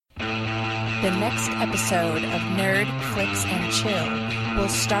The next episode of Nerd Flix Chill will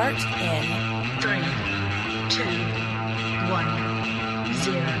start in 3, 2, 1,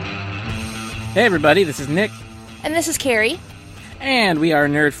 0. Hey everybody, this is Nick. And this is Kari. And we are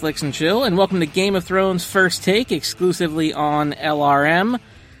Nerd Flix Chill, and welcome to Game of Thrones First Take, exclusively on LRM.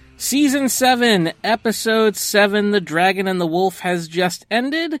 Season 7, Episode 7, The Dragon and the Wolf has just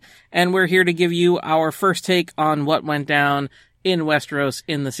ended, and we're here to give you our first take on what went down in Westeros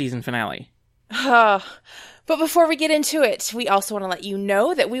in the season finale. But before we get into it, we also want to let you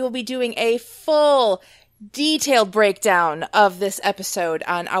know that we will be doing a full, detailed breakdown of this episode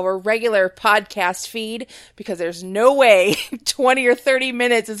on our regular podcast feed, because there's no way 20 or 30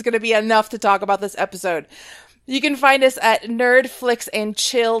 minutes is going to be enough to talk about this episode. You can find us at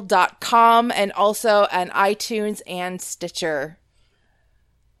nerdflixandchill.com and also on iTunes and Stitcher.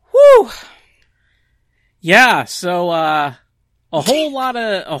 Woo! Yeah, so, a whole lot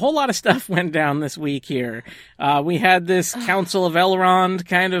of stuff went down this week here. We had this Council of Elrond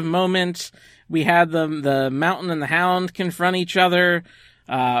kind of moment. We had the Mountain and the Hound confront each other.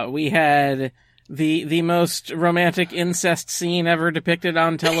 We had the most romantic incest scene ever depicted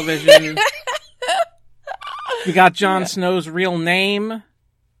on television. We got Jon Snow's real name.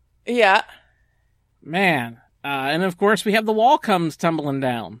 Yeah. Man. And of course we have the wall comes tumbling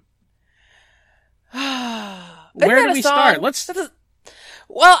down. Where do we start?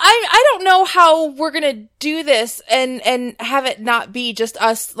 Well, I don't know how we're gonna do this and have it not be just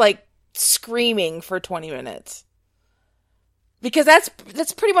us, like, screaming for 20 minutes. Because that's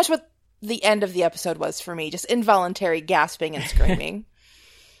pretty much what the end of the episode was for me. Just involuntary gasping and screaming.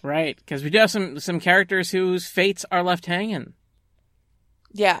 Right, because we do have some characters whose fates are left hanging.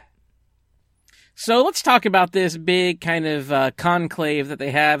 Yeah. So let's talk about this big kind of conclave that they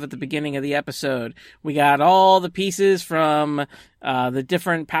have at the beginning of the episode. We got all the pieces from the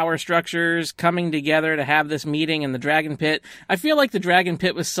different power structures coming together to have this meeting in the Dragon Pit. I feel like the Dragon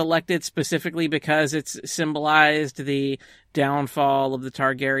Pit was selected specifically because it's symbolized the downfall of the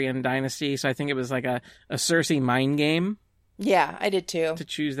Targaryen dynasty. So I think it was like a Cersei mind game. Yeah, I did too. To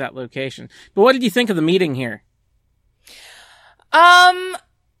choose that location. But what did you think of the meeting here?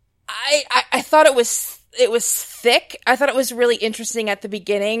 I thought it was thick. I thought it was really interesting at the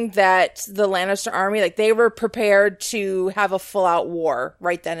beginning that the Lannister army, like, they were prepared to have a full-out war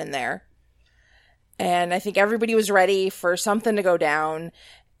right then and there. And I think everybody was ready for something to go down.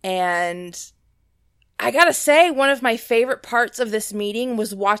 And I gotta say, one of my favorite parts of this meeting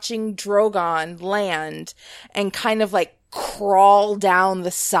was watching Drogon land and kind of, like, crawl down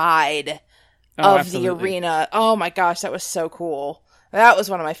the side of absolutely. the arena. Oh my gosh, that was so cool. That was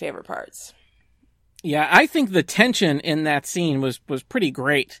one of my favorite parts. Yeah, I think the tension in that scene was pretty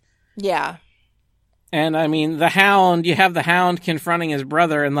great. Yeah. And I mean, you have the Hound confronting his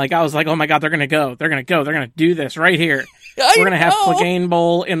brother, and like, I was like, oh my god, they're gonna do this right here. We're gonna have Clegane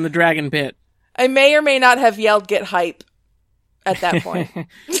Bowl in the Dragon Pit. I may or may not have yelled "get hype" at that point.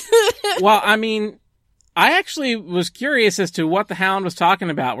 Well, I mean, I actually was curious as to what the Hound was talking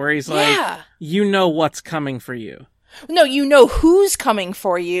about, where he's like, you know what's coming for you. No, you know who's coming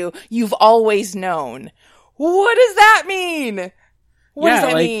for you. You've always known. What does that mean? What does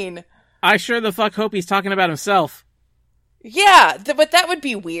that mean? I sure the fuck hope he's talking about himself. Yeah, but that would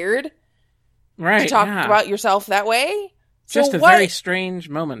be weird. Right, to talk about yourself that way. Just very strange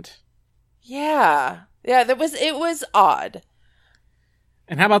moment. Yeah. Yeah, it was odd.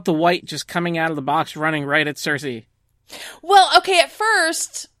 And how about the White just coming out of the box running right at Cersei? Well, okay, at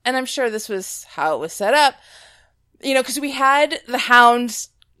first, and I'm sure this was how it was set up, you know, because we had the Hound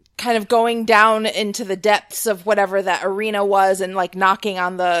kind of going down into the depths of whatever that arena was and, like, knocking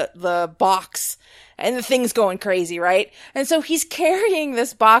on the box, and the thing's going crazy, right? And so he's carrying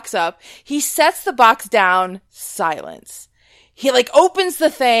this box up. He sets the box down, silence. He, like, opens the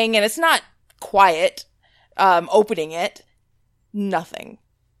thing, and it's not quiet, opening it. Nothing.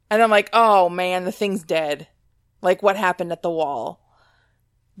 And I'm like, oh man, the thing's dead. Like, what happened at the wall?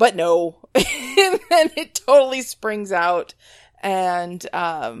 But no. And then it totally springs out. And,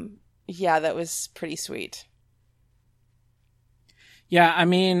 yeah, that was pretty sweet. Yeah, I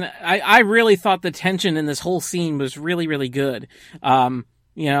mean, I really thought the tension in this whole scene was really, really good. You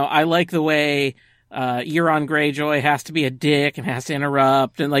know, I like the way, Euron Greyjoy has to be a dick and has to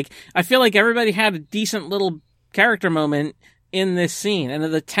interrupt. And, like, I feel like everybody had a decent little character moment in this scene. And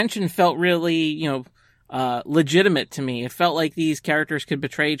the tension felt really, you know, legitimate to me. It felt like these characters could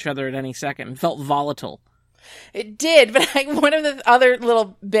betray each other at any second. It felt volatile. It did, but one of the other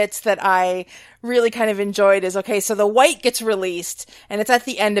little bits that I really kind of enjoyed is, okay, so the White gets released, and it's at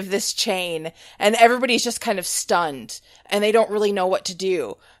the end of this chain, and everybody's just kind of stunned, and they don't really know what to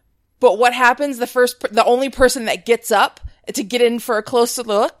do. But what happens, the only person that gets up to get in for a closer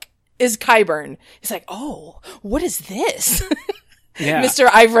look is Qyburn. He's like, oh, what is this? Yeah. Mr.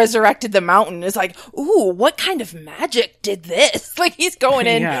 I've resurrected the mountain is like, ooh, what kind of magic did this? Like, he's going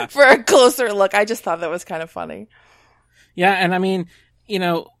in for a closer look. I just thought that was kind of funny. Yeah, and I mean, you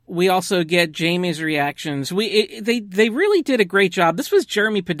know, we also get Jamie's reactions. They really did a great job. This was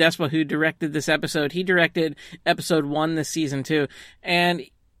Jeremy Podespa who directed this episode. He directed episode 1 this season too. And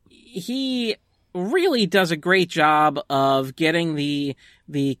he really does a great job of getting the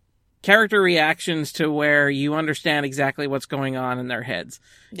character reactions to where you understand exactly what's going on in their heads.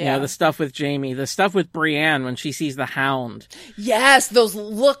 Yeah. You know, the stuff with Jamie, the stuff with Brienne when she sees the Hound. Yes, those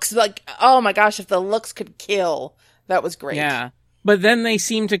looks, like, oh my gosh, if the looks could kill, that was great. Yeah. But then they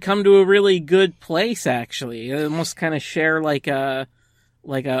seem to come to a really good place, actually. They almost kind of share like a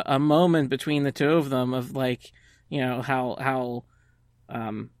moment between the two of them of, like, you know, how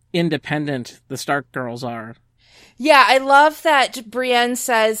independent the Stark girls are. Yeah, I love that Brienne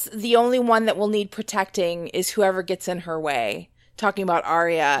says the only one that will need protecting is whoever gets in her way. Talking about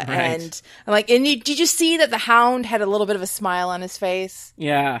Arya. Right. And I'm like, did you see that the Hound had a little bit of a smile on his face?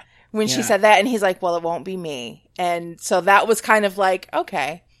 Yeah. When she said that, and he's like, well, it won't be me. And so that was kind of like,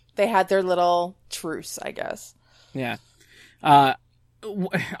 okay, they had their little truce, I guess. Yeah.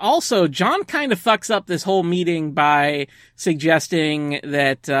 Also, Jon kind of fucks up this whole meeting by suggesting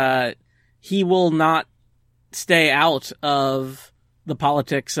that he will not stay out of the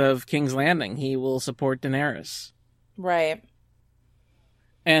politics of King's Landing. He will support Daenerys. Right.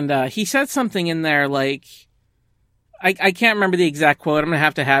 And he said something in there like, I can't remember the exact quote. I'm gonna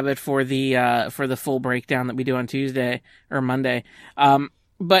have to have it for the full breakdown that we do on Tuesday or Monday.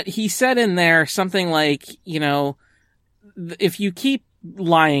 But he said in there something like, you know, if you keep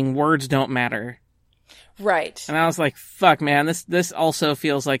lying, words don't matter. Right. And I was like, fuck, man, this also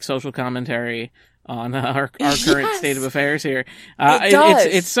feels like social commentary on our current state of affairs here.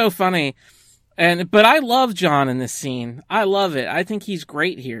 It's so funny. But I love Jon in this scene. I love it. I think he's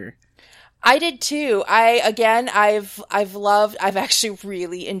great here. I did too. I've actually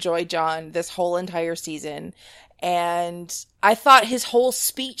really enjoyed Jon this whole entire season. And I thought his whole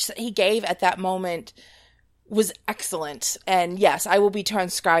speech that he gave at that moment was excellent. And yes, I will be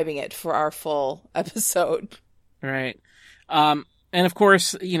transcribing it for our full episode. Right. And of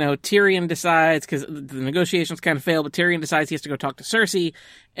course, you know, Tyrion decides, because the negotiations kind of failed, but Tyrion decides he has to go talk to Cersei.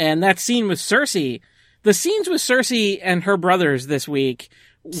 And that scene with Cersei, the scenes with Cersei and her brothers this week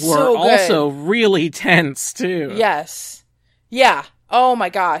were also really tense too. Yes. Yeah. Oh my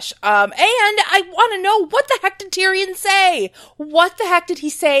gosh. And I want to know, what the heck did Tyrion say? What the heck did he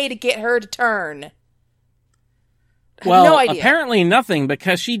say to get her to turn? Well, no idea. Apparently nothing,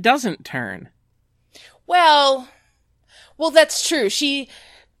 because she doesn't turn. Well, that's true. She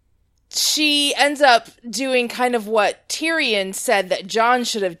ends up doing kind of what Tyrion said that Jon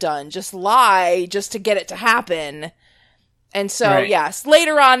should have done. Just lie, just to get it to happen. And so, yes,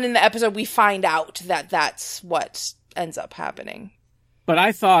 later on in the episode, we find out that that's what ends up happening. But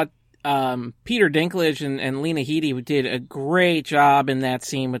I thought Peter Dinklage and Lena Headey did a great job in that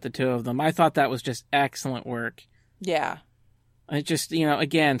scene with the two of them. I thought that was just excellent work. Yeah. It just, you know,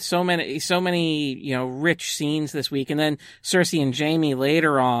 again, so many, you know, rich scenes this week. And then Cersei and Jaime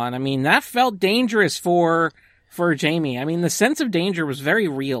later on. I mean, that felt dangerous for Jaime. I mean, the sense of danger was very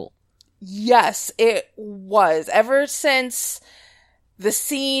real. Yes, it was. Ever since the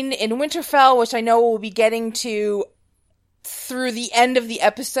scene in Winterfell, which I know we'll be getting to through the end of the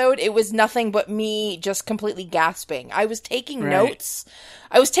episode, it was nothing but me just completely gasping. I was taking notes.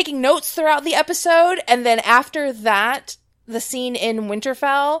 I was taking notes throughout the episode, and then after that, the scene in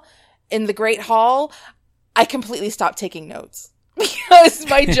Winterfell, in the Great Hall, I completely stopped taking notes. Because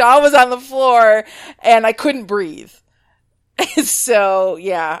my jaw was on the floor, and I couldn't breathe. So,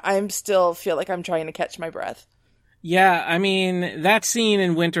 yeah, I'm still feel like I'm trying to catch my breath. Yeah, I mean, that scene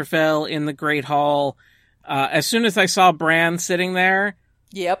in Winterfell in the Great Hall, as soon as I saw Bran sitting there,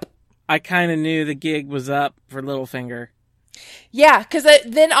 I kind of knew the gig was up for Littlefinger. Yeah, because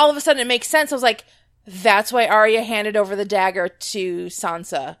then all of a sudden it makes sense. I was like, that's why Arya handed over the dagger to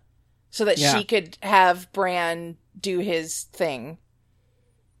Sansa, so that she could have Bran do his thing.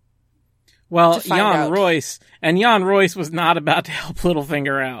 Well, Jan Royce was not about to help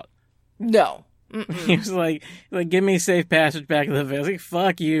Littlefinger out. No. He was like, give me safe passage back to the Vale. I was like,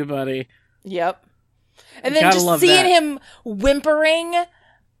 fuck you, buddy. Yep. And then just seeing him whimpering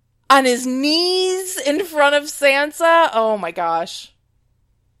on his knees in front of Sansa. Oh my gosh.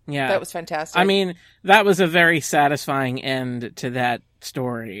 Yeah. That was fantastic. I mean, that was a very satisfying end to that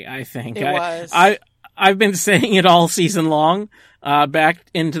story, I think. It was. I've been saying it all season long. back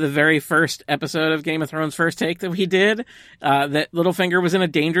into the very first episode of Game of Thrones First Take that we did, that Littlefinger was in a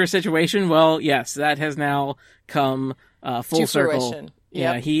dangerous situation. Well, yes, that has now come full to circle. Fruition.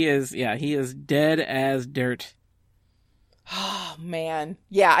 Yep. He is dead as dirt. Oh, man.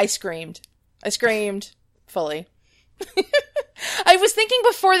 Yeah, I screamed fully. I was thinking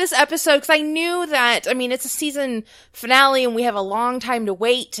before this episode, because I knew that, I mean, it's a season finale and we have a long time to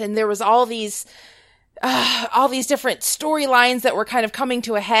wait, and there was all these different storylines that were kind of coming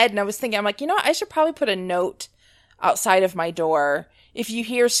to a head, and I was thinking, I'm like, you know what, I should probably put a note outside of my door. If you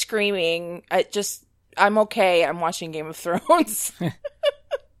hear screaming, I'm okay, I'm watching Game of Thrones.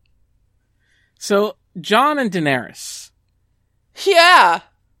 So, Jon and Daenerys. Yeah,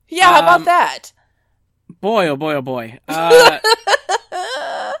 how about that? Boy, oh boy, oh boy.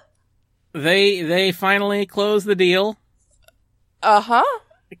 They finally closed the deal. Uh-huh.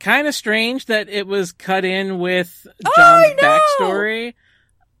 Kind of strange that it was cut in with Jon's backstory.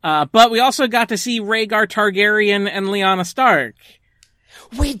 But we also got to see Rhaegar Targaryen and Lyanna Stark.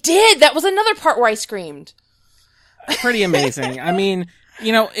 We did! That was another part where I screamed. Pretty amazing. I mean,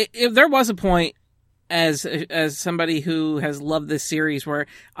 you know, if there was a point as somebody who has loved this series where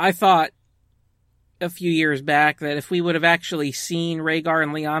I thought a few years back that if we would have actually seen Rhaegar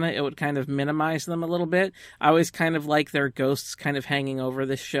and Lyanna, it would kind of minimize them a little bit. I always kind of like their ghosts kind of hanging over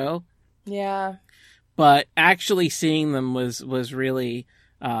this show. Yeah. But actually seeing them was really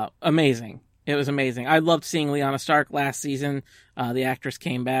amazing. It was amazing. I loved seeing Lyanna Stark last season. The actress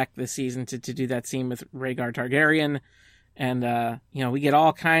came back this season to do that scene with Rhaegar Targaryen. And, you know, we get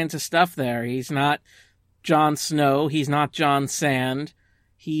all kinds of stuff there. He's not Jon Snow. He's not Jon Sand.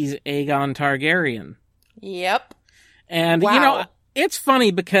 He's Aegon Targaryen. Yep. And, you know, it's funny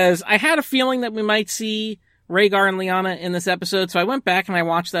because I had a feeling that we might see Rhaegar and Lyanna in this episode, so I went back and I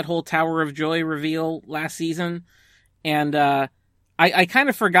watched that whole Tower of Joy reveal last season, and I kind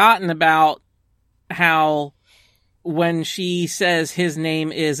of forgotten about how when she says his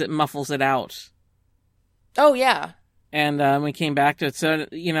name is, it muffles it out. Oh, yeah. And we came back to it. So,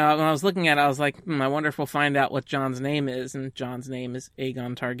 you know, when I was looking at it, I was like, I wonder if we'll find out what Jon's name is. And Jon's name is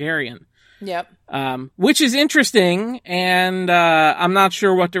Aegon Targaryen. Yep. Which is interesting. And I'm not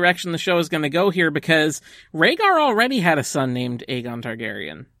sure what direction the show is going to go here because Rhaegar already had a son named Aegon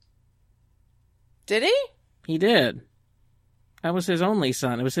Targaryen. Did he? He did. That was his only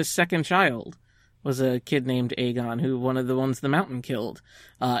son. It was his second child. Was a kid named Aegon, who one of the ones the Mountain killed.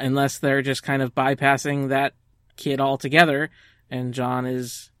 Unless they're just kind of bypassing that kid altogether, and Jon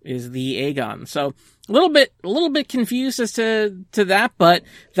is the Aegon. So a little bit confused as to that, but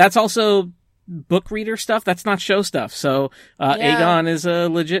that's also book reader stuff. That's not show stuff. So Aegon is a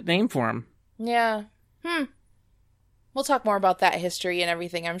legit name for him. Yeah. We'll talk more about that history and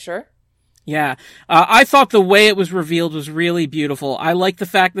everything, I'm sure. Yeah. I thought the way it was revealed was really beautiful. I liked the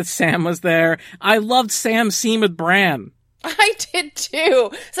fact that Sam was there. I loved Sam's scene with Bran. I did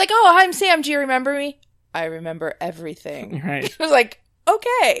too. It's like, oh, I'm Sam. Do you remember me? I remember everything. Right. I was like,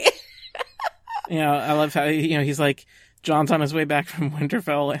 okay. You know, I love how, you know, he's like, Jon's on his way back from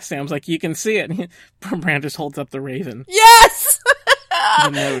Winterfell. Sam's like, you can see it. And Bran just holds up the raven. Yes!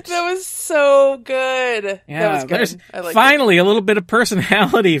 That was so good. Yeah, that was good. There's finally a little bit of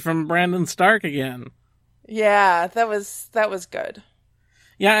personality from Brandon Stark again. Yeah, that was good.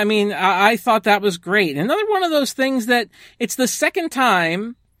 Yeah, I mean, I thought that was great. Another one of those things that it's the second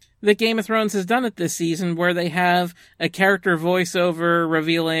time that Game of Thrones has done it this season where they have a character voiceover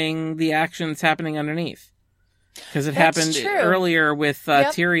revealing the actions happening underneath. Because it happened earlier with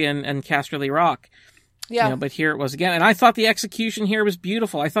Tyrion and Casterly Rock. Yeah. You know, but here it was again. And I thought the execution here was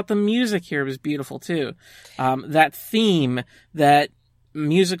beautiful. I thought the music here was beautiful too. That theme, that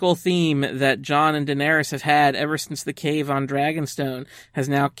musical theme that Jon and Daenerys have had ever since the cave on Dragonstone has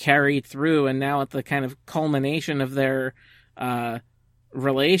now carried through, and now at the kind of culmination of their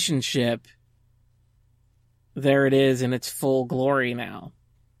relationship, there it is in its full glory now.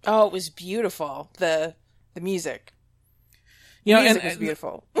 Oh, it was beautiful. The music. You know, music was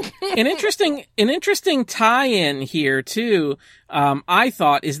beautiful. an interesting tie-in here too, I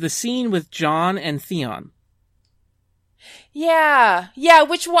thought, is the scene with Jon and Theon. Yeah,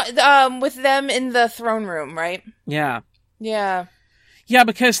 which one? With them in the throne room, right? Yeah. Yeah,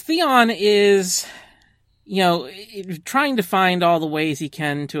 because Theon is, you know, trying to find all the ways he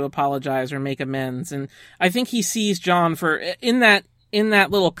can to apologize or make amends, and I think he sees Jon in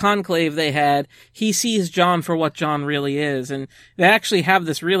that little conclave they had, he sees Jon for what Jon really is, and they actually have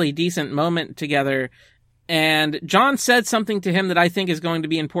this really decent moment together. And Jon said something to him that I think is going to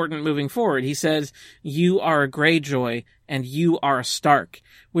be important moving forward. He says, "You are a Greyjoy and you are a Stark,"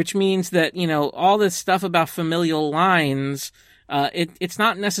 which means that, you know, all this stuff about familial lines, it's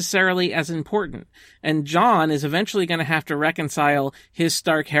not necessarily as important. And Jon is eventually going to have to reconcile his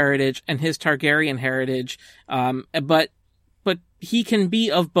Stark heritage and his Targaryen heritage, but he can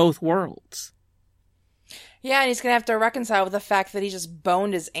be of both worlds. Yeah, and he's going to have to reconcile with the fact that he just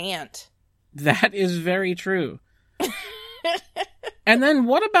boned his aunt. That is very true. And then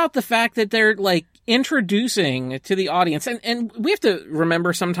what about the fact that they're, like, introducing to the audience, and we have to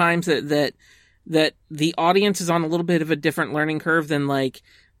remember sometimes that the audience is on a little bit of a different learning curve than, like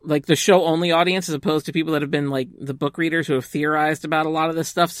the show-only audience, as opposed to people that have been, like, the book readers who have theorized about a lot of this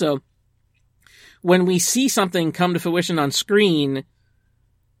stuff. So when we see something come to fruition on screen,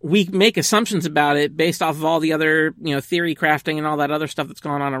 we make assumptions about it based off of all the other, theory crafting and all that other stuff that's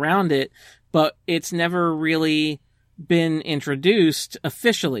going on around it, but it's never really been introduced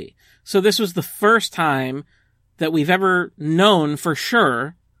officially. So this was the first time that we've ever known for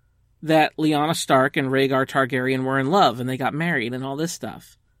sure that Lyanna Stark and Rhaegar Targaryen were in love and they got married and all this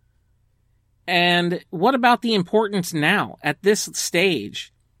stuff. And what about the importance now, at this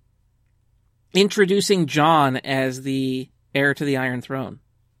stage, introducing Jon as the heir to the Iron Throne?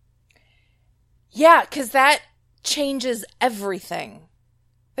 Yeah, because that changes everything.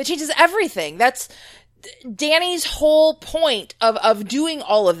 That changes everything. That's Dany's whole point of doing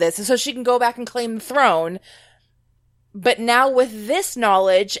all of this, is so she can go back and claim the throne. But now with this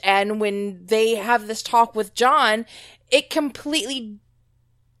knowledge, and when they have this talk with Jon, it completely,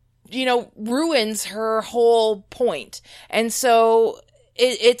 ruins her whole point. And so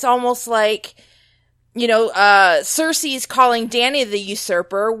it's almost like, Cersei's calling Dany the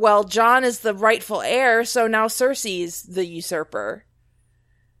usurper. Well, Jon is the rightful heir, so now Cersei's the usurper.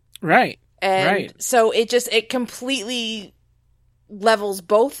 Right. And right. So it completely levels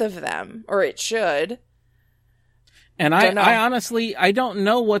both of them, or it should. And I honestly, I don't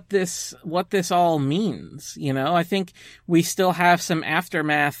know what this all means. I think we still have some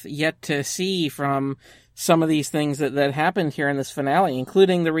aftermath yet to see from some of these things that happened here in this finale,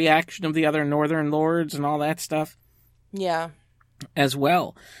 including the reaction of the other Northern Lords and all that stuff. Yeah. As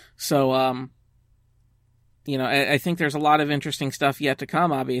well. So, I think there's a lot of interesting stuff yet to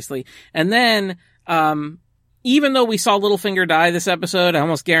come, obviously. And then, even though we saw Littlefinger die this episode, I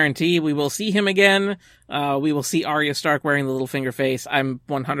almost guarantee we will see him again. We will see Arya Stark wearing the Littlefinger face. I'm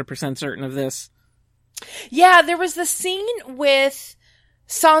 100% certain of this. Yeah, there was the scene with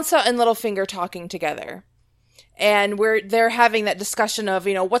Sansa and Littlefinger talking together. And they're having that discussion of,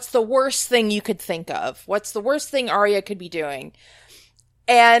 what's the worst thing you could think of? What's the worst thing Arya could be doing?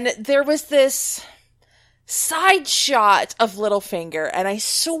 And there was this side shot of Littlefinger, and I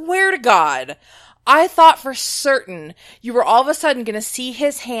swear to God, I thought for certain you were all of a sudden going to see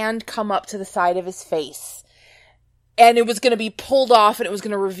his hand come up to the side of his face. And it was going to be pulled off, and it was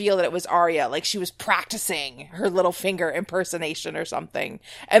going to reveal that it was Arya. Like, she was practicing her Littlefinger impersonation or something.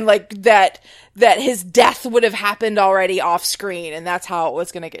 And, like, that his death would have happened already off screen, and that's how it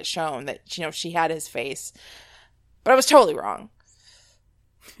was going to get shown, that, she had his face. But I was totally wrong.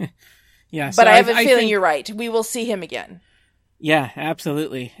 Yeah. But I have a feeling you're right. We will see him again. Yeah,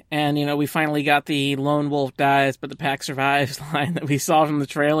 absolutely. And, we finally got the lone wolf dies, but the pack survives line that we saw from the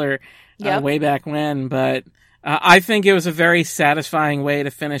trailer way back when. But I think it was a very satisfying way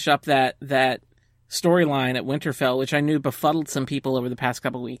to finish up that storyline at Winterfell, which I knew befuddled some people over the past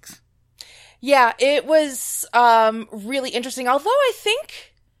couple weeks. Yeah, it was really interesting. Although I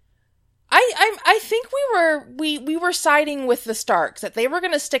think we were siding with the Starks, that they were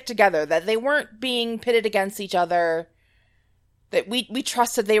going to stick together, that they weren't being pitted against each other. That we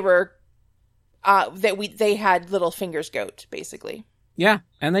trusted they were, they had Littlefinger's goat, basically. Yeah,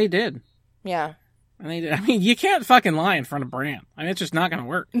 and they did. Yeah. And they did. I mean, you can't fucking lie in front of Bran. I mean, it's just not going to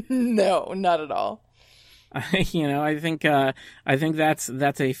work. No, not at all. I think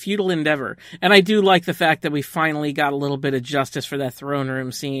that's a futile endeavor. And I do like the fact that we finally got a little bit of justice for that throne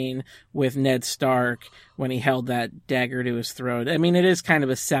room scene with Ned Stark when he held that dagger to his throat. I mean, it is kind of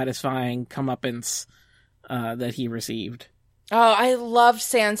a satisfying comeuppance that he received. Oh, I loved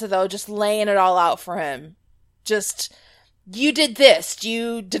Sansa, though, just laying it all out for him. Just, you did this. Do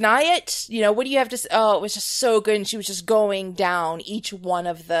you deny it? What do you have to say? Oh, it was just so good. And she was just going down each one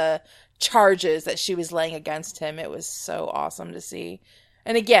of the charges that she was laying against him. It was so awesome to see.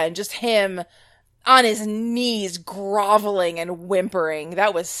 And again, just him on his knees, groveling and whimpering.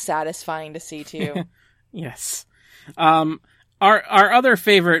 That was satisfying to see, too. Yes. Our other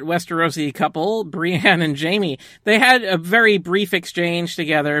favorite Westerosi couple, Brienne and Jaime, they had a very brief exchange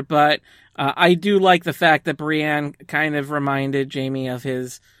together, but I do like the fact that Brienne kind of reminded Jaime of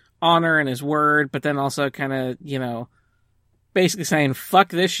his honor and his word, but then also kind of, basically saying, fuck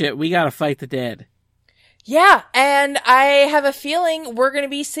this shit, we gotta fight the dead. Yeah, and I have a feeling we're going to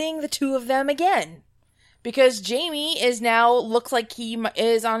be seeing the two of them again. Because Jamie is now, looks like he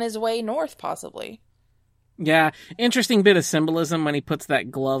is on his way north, possibly. Yeah, interesting bit of symbolism when he puts that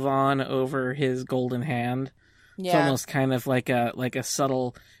glove on over his golden hand. Yeah. It's almost kind of like a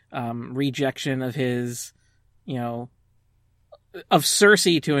subtle rejection of his, of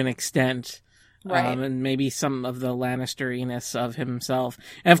Cersei to an extent. Right. And maybe some of the Lannister-iness of himself.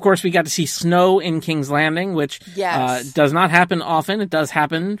 And of course, we got to see snow in King's Landing, which does not happen often. It does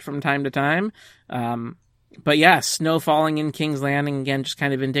happen from time to time. But yeah, snow falling in King's Landing, again, just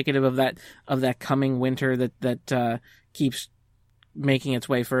kind of indicative of that coming winter that keeps making its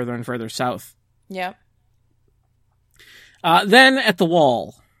way further and further south. Yeah. Then at the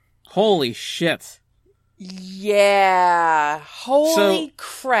Wall. Holy shit. Yeah. Holy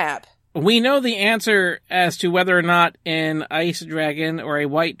crap. We know the answer as to whether or not an ice dragon or a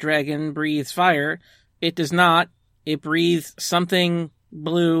white dragon breathes fire. It does not. It breathes something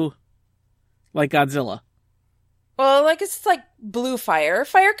blue like Godzilla. Well, it's like blue fire.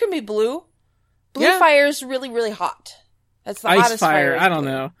 Fire can be blue. Blue fire is really, really hot. That's the ice hottest fire. I don't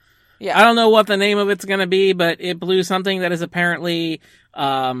know. Yeah. I don't know what the name of it's going to be, but it blew something that is apparently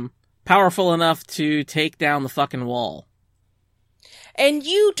powerful enough to take down the fucking wall. And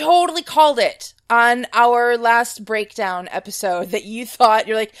you totally called it on our last breakdown episode that you thought,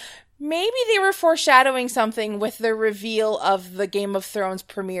 you're like, maybe they were foreshadowing something with the reveal of the Game of Thrones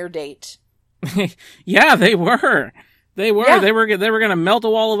premiere date. Yeah, they were. Yeah. They were going to melt a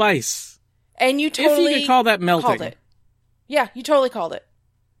wall of ice. And you totally if you could call that melting. Called it. Yeah, you totally called it.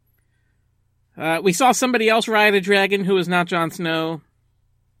 We saw somebody else ride a dragon who was not Jon Snow.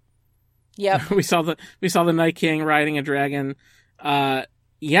 Yep. we saw the Night King riding a dragon.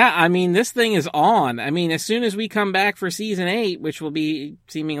 Yeah, I mean, this thing is on. I mean, as soon as we come back for season 8, which will be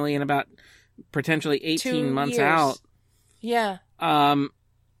seemingly in about potentially 18 months out. Yeah.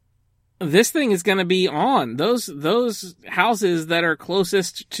 This thing is going to be on. Those houses that are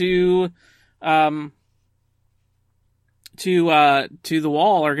closest to the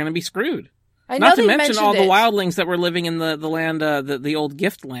wall are going to be screwed. Not to mention all the wildlings that were living in the land, the old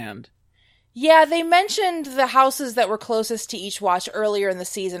gift land. Yeah, they mentioned the houses that were closest to each watch earlier in the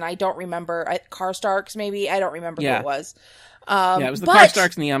season. I don't remember. Karstarks, maybe? I don't remember who it was. It was the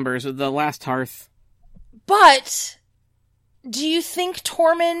Karstarks and the Umbers, the last hearth. But do you think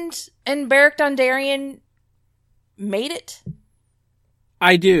Tormund and Beric Dondarrion made it?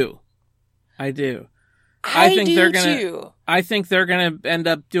 I do. I think do they're gonna, too. I think they're going to end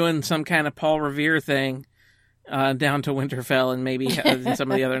up doing some kind of Paul Revere thing. Down to Winterfell and maybe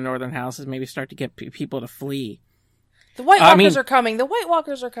some of the other northern houses, maybe start to get people to flee. The White Walkers are coming. The White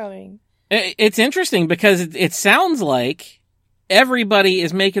Walkers are coming. It's interesting because it sounds like everybody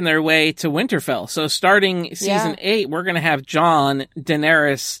is making their way to Winterfell. So starting season 8, we're going to have Jon,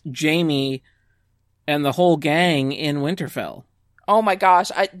 Daenerys, Jaime, and the whole gang in Winterfell. Oh my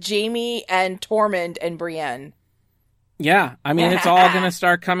gosh. Jaime and Tormund and Brienne. Yeah, I mean, it's all going to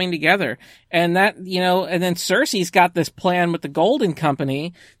start coming together. And that, and then Cersei's got this plan with the Golden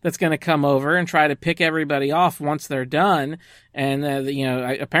Company that's going to come over and try to pick everybody off once they're done. And,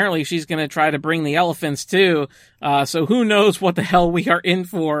 apparently she's going to try to bring the elephants too. So who knows what the hell we are in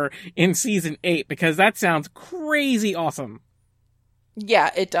for in season 8, because that sounds crazy awesome.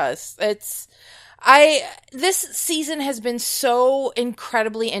 Yeah, it does. This season has been so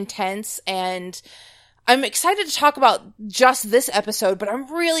incredibly intense, and I'm excited to talk about just this episode, but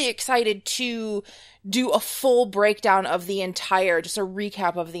I'm really excited to do a full breakdown of just a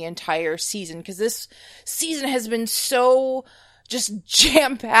recap of the entire season, because this season has been so just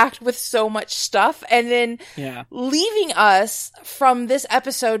jam-packed with so much stuff, and then leaving us from this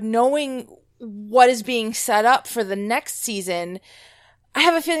episode knowing what is being set up for the next season. I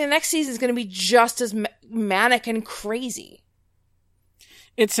have a feeling the next season is going to be just as manic and crazy.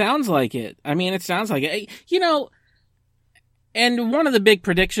 It sounds like it. I mean, it sounds like it. And one of the big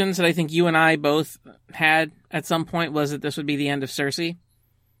predictions that I think you and I both had at some point was that this would be the end of Cersei.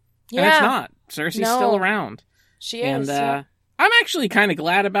 Yeah. And it's not. Cersei's still around. She is. And I'm actually kind of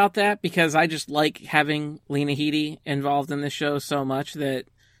glad about that, because I just like having Lena Headey involved in this show so much that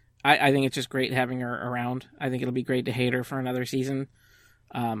I think it's just great having her around. I think it'll be great to hate her for another season.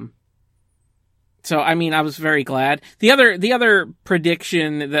 So, I mean, I was very glad. The other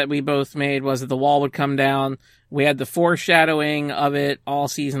prediction that we both made was that the wall would come down. We had the foreshadowing of it all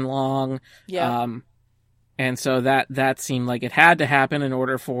season long. Yeah. And so that seemed like it had to happen in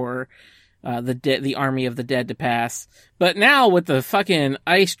order for the army of the dead to pass. But now with the fucking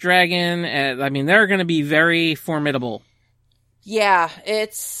ice dragon, I mean, they're going to be very formidable. Yeah,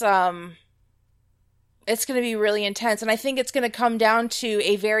 it's It's going to be really intense. And I think it's going to come down to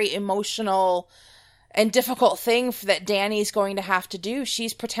a very emotional and difficult thing that Dany's going to have to do.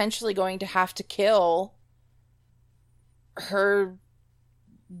 She's potentially going to have to kill her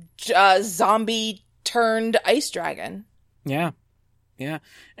zombie turned ice dragon. Yeah. Yeah.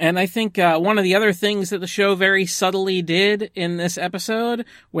 And I think one of the other things that the show very subtly did in this episode,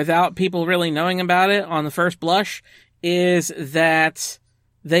 without people really knowing about it on the first blush, is that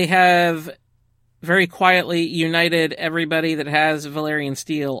they have very quietly united everybody that has Valyrian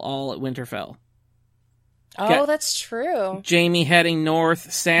steel all at Winterfell. Oh, that's true. Jaime heading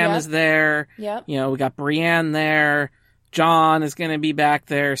north. Sam is there. Yep. You know, we got Brienne there. Jon is going to be back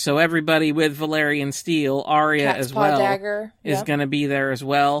there. So everybody with Valyrian steel, Arya Cat's as Paw well, Dagger. is going to be there as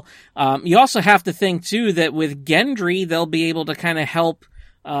well. You also have to think, too, that with Gendry, they'll be able to kind of help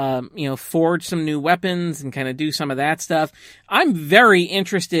forge some new weapons and kind of do some of that stuff. I'm very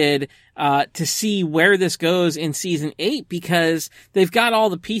interested to see where this goes in season 8, because they've got all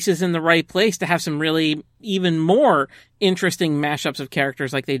the pieces in the right place to have some really even more interesting mashups of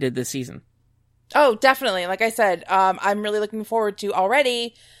characters like they did this season. Oh, definitely. Like I said, I'm really looking forward to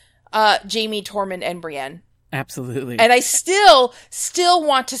already Jaime, Tormund, and Brienne. Absolutely. And I still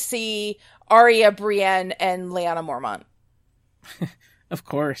want to see Arya, Brienne, and Lyanna Mormont. Of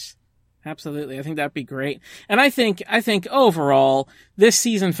course. Absolutely. I think that'd be great. And I think overall, this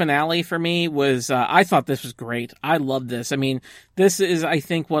season finale for me was, I thought this was great. I love this. I mean, this is, I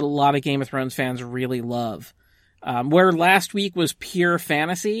think, what a lot of Game of Thrones fans really love. Where last week was pure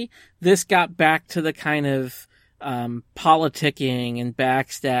fantasy, this got back to the kind of, politicking and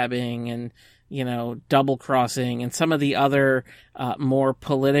backstabbing and, double-crossing and some of the other more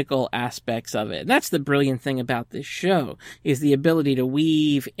political aspects of it. And that's the brilliant thing about this show, is the ability to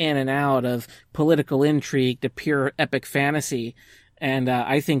weave in and out of political intrigue to pure epic fantasy. And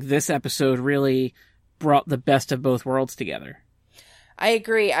I think this episode really brought the best of both worlds together. I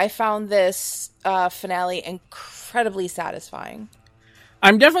agree. I found this finale incredibly satisfying.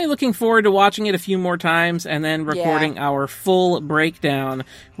 I'm definitely looking forward to watching it a few more times and then recording our full breakdown,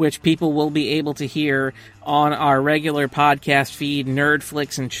 which people will be able to hear on our regular podcast feed, Nerd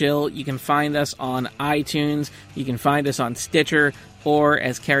Flix and Chill. You can find us on iTunes. You can find us on Stitcher. Or,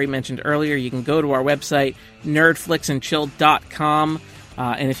 as Kari mentioned earlier, you can go to our website, nerdflixandchill.com.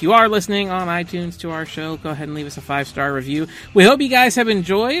 And if you are listening on iTunes to our show, go ahead and leave us a 5-star review. We hope you guys have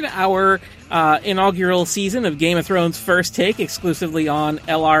enjoyed our inaugural season of Game of Thrones First Take exclusively on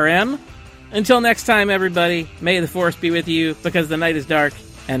LRM. Until next time, everybody, may the Force be with you, because the night is dark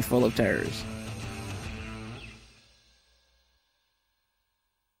and full of terrors.